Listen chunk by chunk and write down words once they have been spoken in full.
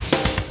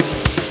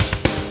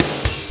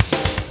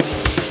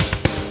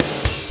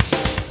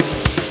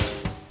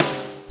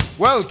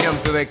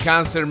Welcome to the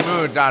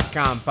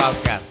CancerMood.com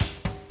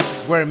podcast,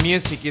 where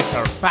music is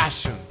our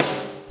passion,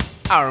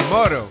 our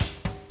motto,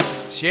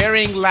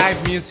 sharing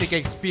live music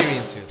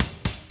experiences.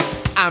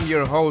 I'm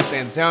your host,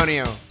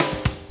 Antonio.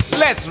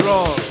 Let's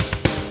roll!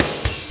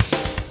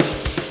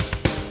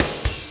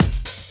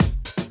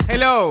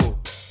 Hello!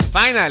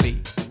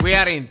 Finally, we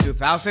are in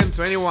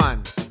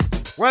 2021.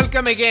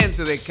 Welcome again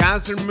to the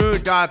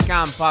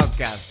CancerMood.com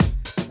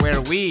podcast,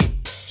 where we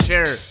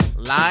share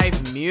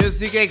live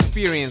music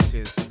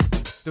experiences.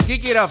 To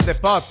kick it off the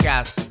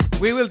podcast,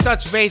 we will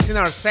touch base in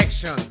our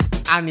section,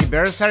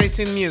 Anniversaries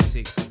in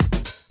Music,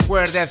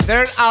 where the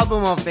third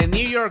album of the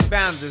New York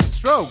band The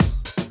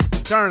Strokes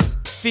turns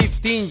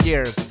 15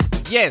 years.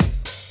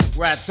 Yes,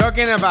 we're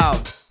talking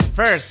about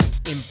First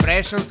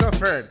Impressions of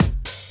Earth,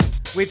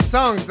 with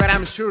songs that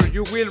I'm sure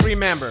you will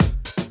remember.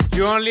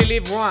 You Only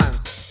Live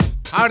Once,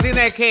 Heart in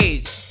a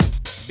Cage,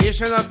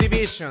 Vision of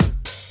Division,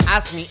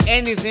 Ask Me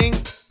Anything,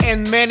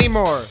 and many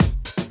more.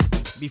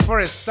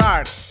 Before I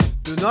start,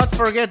 do not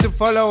forget to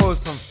follow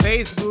us on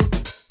Facebook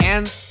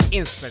and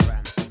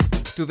Instagram.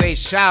 Today's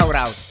shout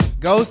out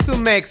goes to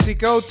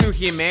Mexico to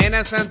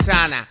Jimena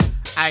Santana,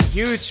 a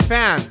huge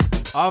fan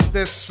of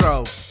The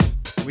Strokes.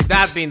 With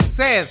that being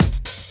said,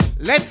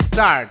 let's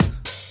start.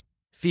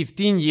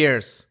 15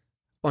 years.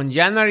 On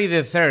January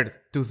the 3rd,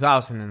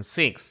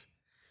 2006,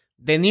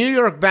 the New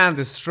York band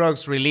The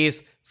Strokes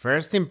released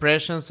First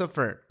Impressions of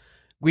Earth,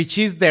 which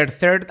is their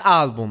third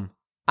album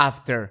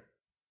after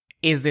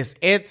Is This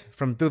It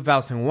from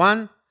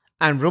 2001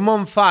 and Room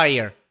on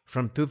Fire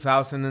from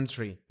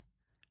 2003.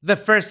 The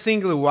first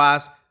single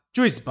was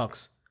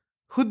Juicebox.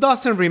 Who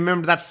doesn't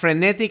remember that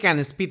frenetic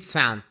and speed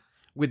sound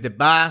with the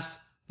bass,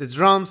 the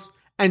drums,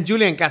 and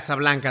Julian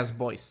Casablancas'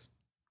 voice?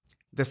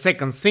 The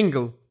second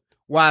single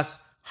was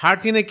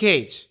Heart in a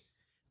Cage.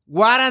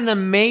 What an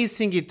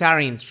amazing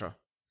guitar intro,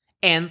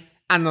 and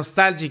a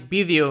nostalgic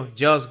video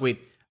just with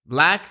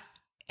black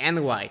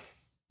and white.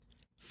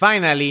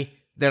 Finally,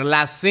 their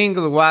last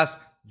single was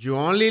You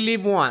Only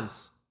Live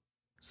Once.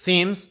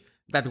 Seems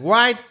that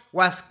white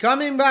was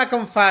coming back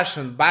on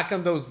fashion back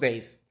in those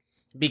days,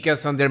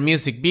 because on their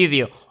music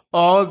video,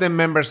 all the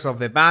members of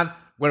the band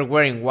were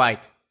wearing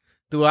white,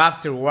 to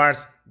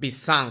afterwards be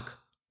sunk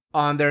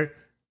under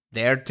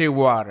dirty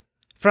water.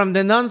 From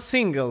the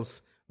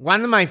non-singles,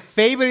 one of my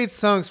favorite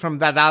songs from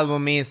that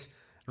album is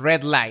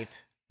Red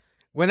Light.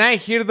 When I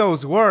hear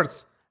those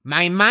words,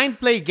 my mind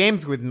plays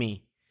games with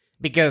me,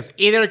 because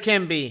either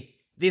can be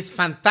this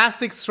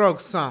fantastic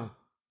Strokes song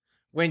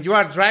when you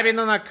are driving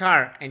on a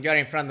car and you are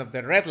in front of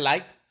the red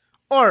light,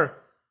 or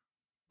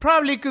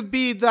probably could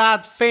be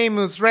that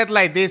famous red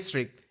light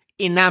district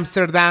in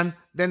Amsterdam,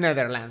 the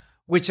Netherlands,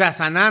 which as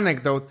an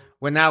anecdote,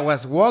 when I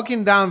was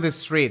walking down the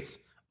streets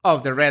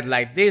of the red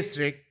light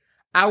district,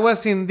 I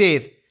was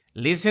indeed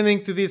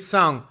listening to this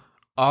song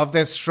of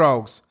The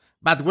Strokes.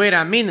 But wait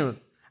a minute,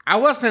 I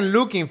wasn't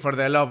looking for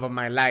the love of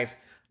my life.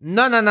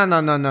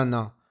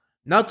 No.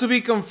 Not to be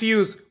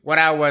confused what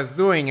I was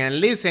doing and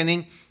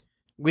listening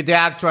with the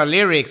actual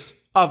lyrics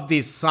of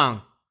this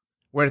song,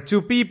 where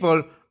two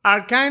people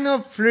are kind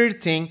of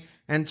flirting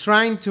and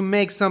trying to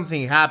make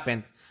something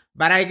happen.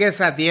 But I guess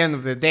at the end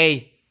of the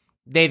day,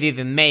 they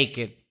didn't make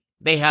it.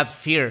 They had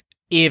fear.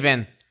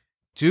 Even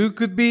two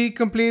could be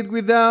complete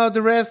without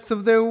the rest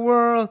of the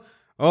world.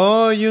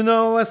 Oh, you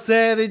know I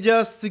said it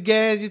just to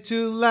get you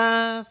to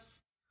laugh.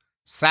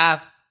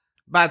 Sad,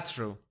 but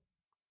true.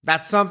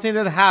 That's something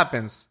that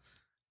happens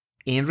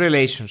in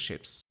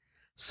relationships.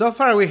 So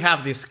far we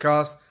have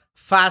discussed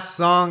fast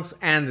songs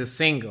and the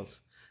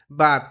singles,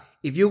 but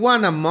if you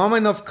want a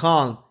moment of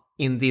calm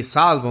in this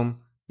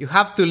album, you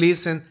have to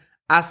listen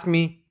Ask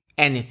Me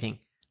Anything.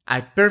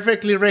 I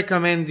perfectly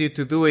recommend you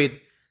to do it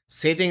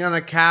sitting on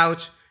a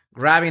couch,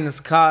 grabbing a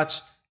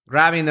scotch,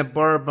 grabbing a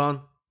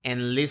bourbon,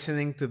 and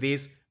listening to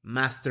this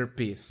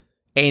masterpiece.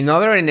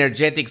 Another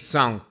energetic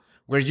song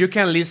where you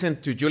can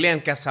listen to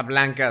Julian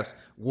Casablancas'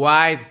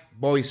 wide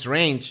voice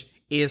range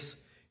is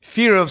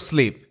Fear of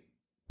Sleep.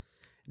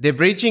 The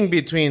bridging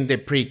between the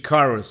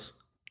pre-chorus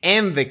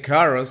and the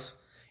chorus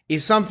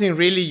is something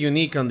really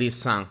unique on this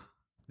song.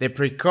 The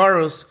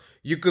pre-chorus,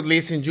 you could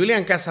listen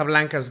Julian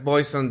Casablancas'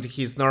 voice on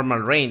his normal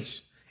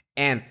range,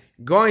 and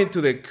going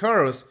to the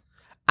chorus,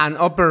 an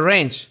upper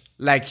range,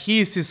 like he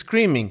is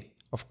screaming,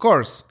 of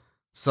course,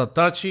 so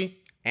touchy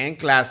and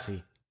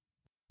classy.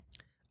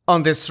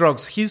 On the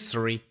Strokes'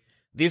 history,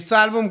 this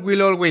album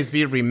will always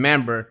be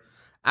remembered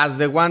as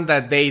the one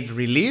that they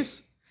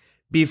released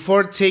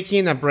before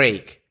taking a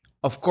break.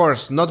 Of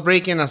course, not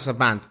breaking as a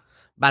band,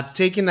 but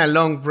taking a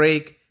long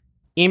break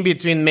in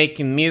between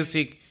making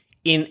music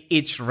in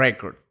each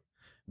record.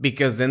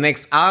 Because the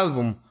next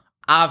album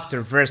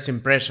after First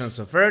Impressions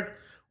of Earth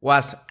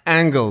was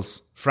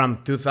Angles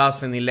from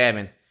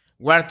 2011.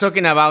 We're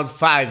talking about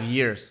 5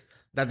 years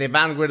that the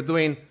band were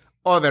doing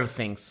other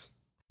things.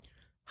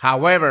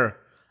 However,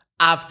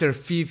 after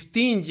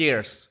 15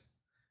 years,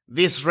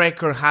 this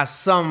record has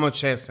so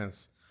much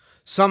essence,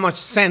 so much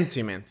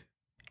sentiment,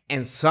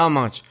 and so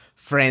much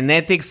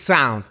frenetic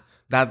sound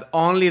that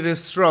only The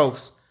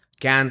Strokes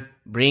can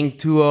bring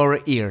to our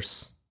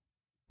ears.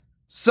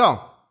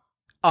 So,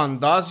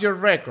 undoes your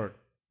record.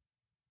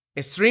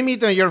 Stream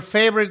it on your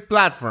favorite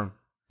platform,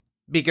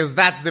 because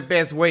that's the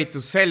best way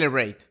to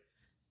celebrate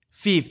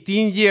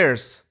 15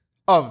 years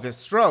of The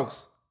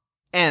Strokes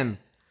and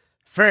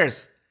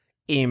first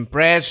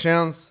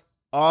impressions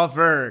of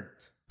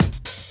Earth.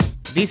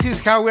 This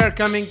is how we are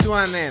coming to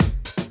an end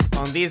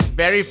on this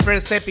very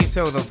first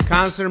episode of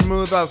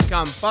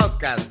CancerMood.com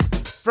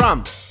podcast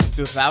from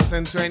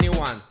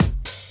 2021.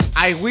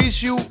 I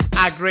wish you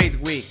a great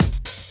week.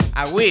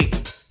 A week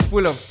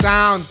full of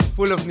sound,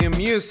 full of new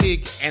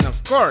music, and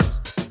of course,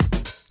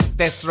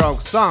 The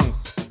Strokes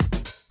songs.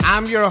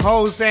 I'm your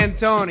host,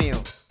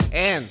 Antonio,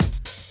 and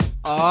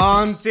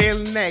until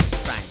next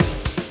time,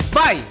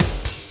 bye!